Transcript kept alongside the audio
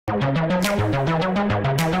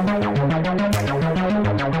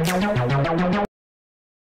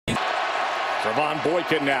Trevone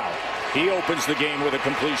Boykin now. He opens the game with a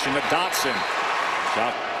completion to Dotson.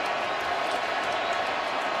 Shot.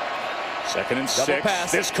 2nd and 6.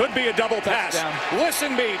 Pass. This could be a double pass.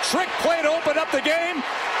 Listen me. Trick play to open up the game.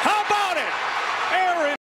 How about it?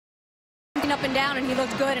 Aaron. Up and down, and he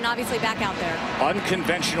looked good and obviously back out there.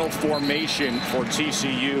 Unconventional formation for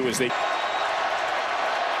TCU as they.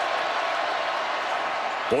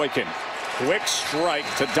 Boykin. Quick strike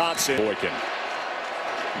to Dotson. Boykin.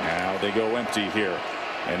 Now they go empty here.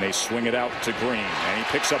 And they swing it out to Green. And he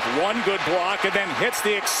picks up one good block and then hits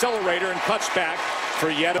the accelerator and cuts back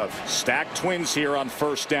for yet a stacked Twins here on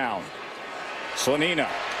 1st down. Slanina.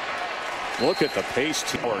 Look at the pace.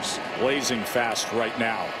 Horse blazing fast right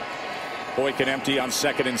now. Boykin empty on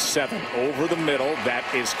 2nd and 7. Over the middle. That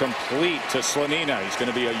is complete to Slanina. He's going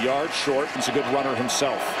to be a yard short. He's a good runner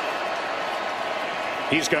himself.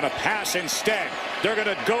 He's going to pass instead. They're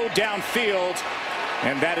going to go downfield.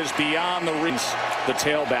 And that is beyond the reach. The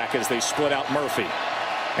tailback as they split out Murphy.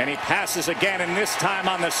 And he passes again, and this time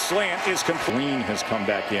on the slant is complete. Green has come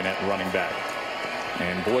back in at running back.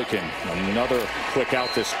 And Boykin, another quick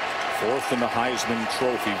out, this 4th in the Heisman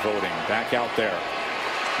Trophy voting. Back out there.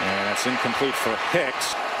 And that's incomplete for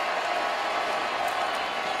Hicks.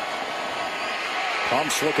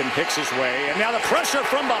 Pumps looking Hicks's way. And now the pressure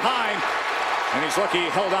from behind. And he's lucky he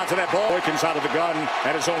held on to that ball. Boykin's out of the gun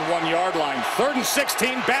at his own 1-yard line. 3rd and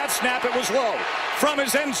 16. Bad snap. It was low. From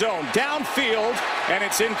his end zone. Downfield. And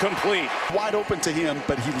it's incomplete. Wide open to him,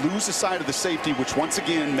 but he loses sight of the safety, which once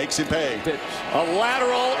again makes him pay. A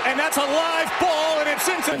lateral. And that's a live ball. And it's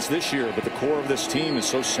into this year. But the core of this team is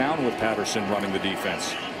so sound with Patterson running the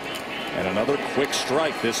defense. And another quick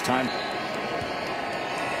strike this time.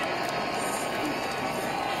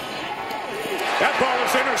 That ball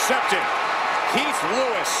is intercepted. Keith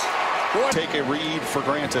Lewis. Take a read for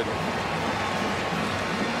granted.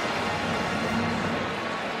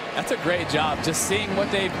 That's a great job. Just seeing what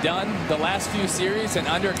they've done the last few series and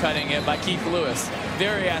undercutting it by Keith Lewis.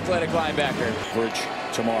 Very athletic linebacker. Bridge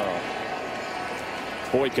tomorrow.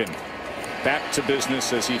 Boykin back to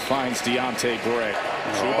business as he finds Deontay Gray.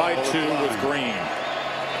 2-by-2 with Green.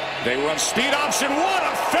 They run speed option. What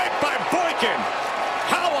a fake by Boykin.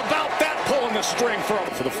 How about that pulling the string for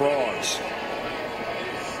the Frogs?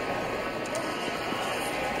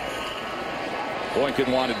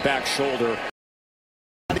 Boykin wanted back shoulder.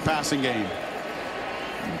 Passing game.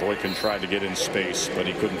 And Boykin tried to get in space, but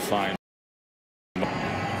he couldn't find.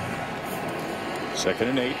 2nd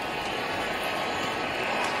and 8.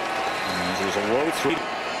 And there's a low 3.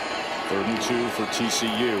 3rd and 2 for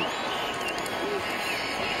TCU.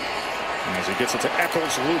 And as he gets it to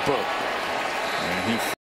Eccles, Looper. And he.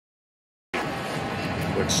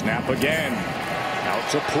 Quick snap again. Out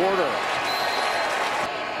to Porter.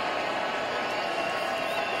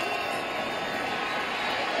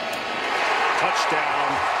 Touchdown,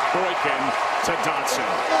 Boykin to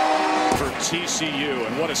Dotson for TCU.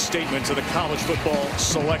 And what a statement to the College Football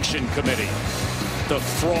Selection Committee. The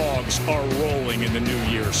Frogs are rolling in the new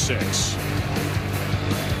year 6.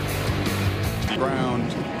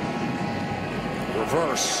 Ground.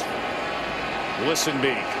 Reverse. Listen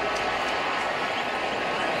be.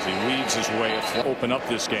 As he weaves his way to open up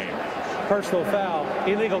this game. Personal foul,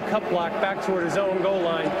 illegal cut block back toward his own goal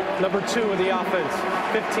line. Number 2 of the offense.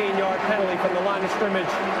 15-yard penalty from the line of scrimmage.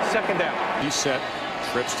 2nd down. He set,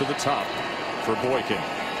 trips to the top for Boykin.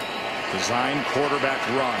 Design quarterback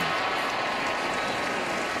run.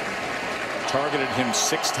 Targeted him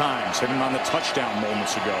 6 times. Hit him on the touchdown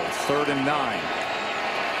moments ago. 3rd and 9.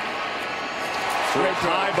 Threw it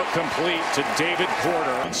high but complete to David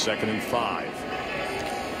Porter on 2nd and 5.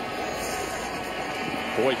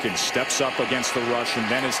 Boykin steps up against the rush and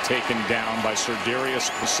then is taken down by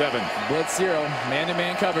Serdarius 7. Blitz 0.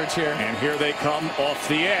 Man-to-man coverage here. And here they come off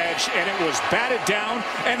the edge, and it was batted down,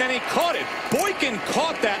 and then he caught it. Boykin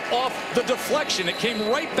caught that off the deflection. It came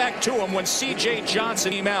right back to him when C.J.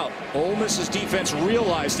 Johnson came out. Ole Miss's defense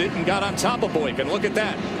realized it and got on top of Boykin. Look at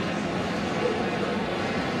that.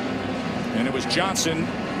 And it was Johnson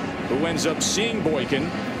who ends up seeing Boykin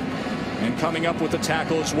and coming up with the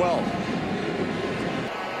tackle as well.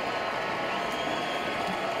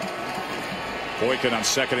 Boykin on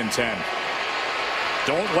 2nd and 10.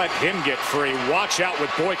 Don't let him get free. Watch out with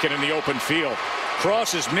Boykin in the open field.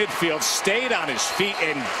 Crosses midfield, stayed on his feet,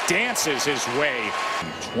 and dances his way.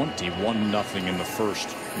 21-0 in the first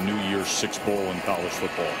New Year's 6 bowl in college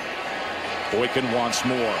football. Boykin wants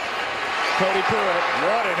more. Cody Pruitt.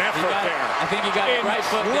 What an effort there. I think he got it right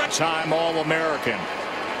foot. Time All-American.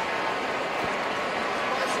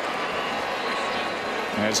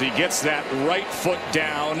 As he gets that right foot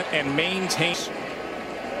down and maintains.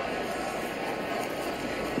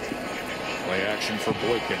 Play action for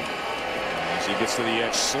Boykin. As he gets to the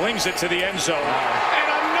edge, slings it to the end zone.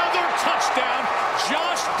 And another touchdown.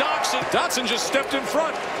 Josh Doctson. Doctson just stepped in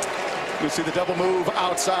front. You see the double move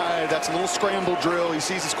outside. That's a little scramble drill. He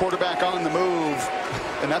sees his quarterback on the move.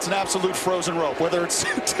 And that's an absolute frozen rope, whether it's to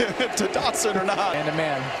Doctson or not.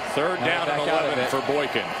 Man-to-man. Third down and 11 for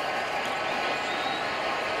Boykin.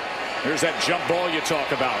 Here's that jump ball you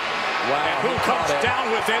talk about. Wow. And who comes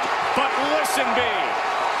down with it but Listenby.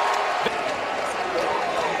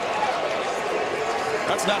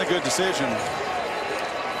 That's not a good decision.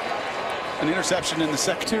 An interception in the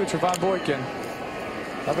second. Trevone Boykin.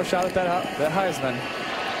 Have a shot at that Heisman.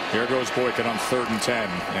 Here goes Boykin on 3rd and 10,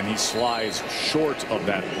 and he slides short of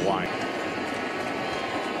that line.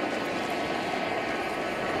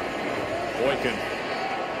 Boykin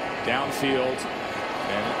downfield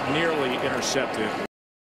and nearly intercepted.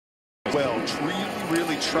 Well,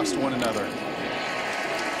 really trust one another.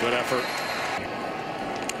 Good effort.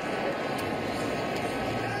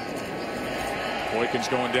 Boykin's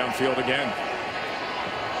going downfield again.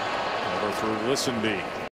 Over through Listenby.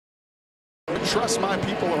 Trust my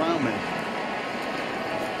people around me.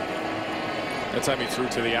 That time he threw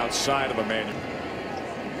to the outside of Emmanuel.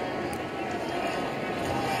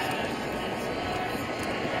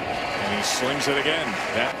 And he slings it again.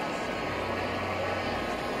 That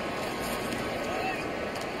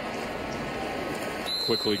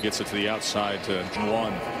quickly gets it to the outside to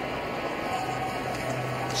 1.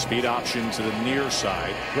 Speed option to the near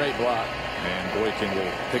side. Great block. And Boykin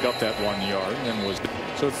will pick up that 1 yard and was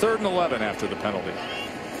so 3rd and 11 after the penalty.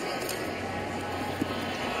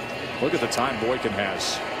 Look at the time Boykin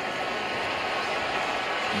has.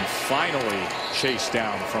 And finally chased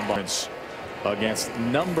down from against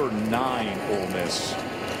number 9 Ole Miss.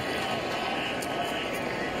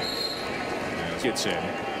 And gets in.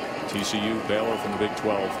 TCU, Baylor from the Big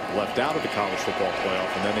 12 left out of the college football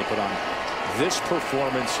playoff, and then they put on this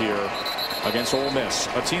performance here against Ole Miss,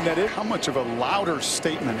 a team that is. How much of a louder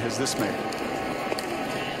statement has this made?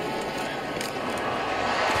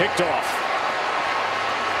 Picked off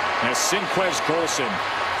as Sinquez Golson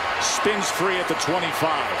spins free at the 25,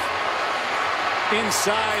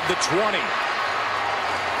 inside the 20,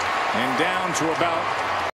 and down to about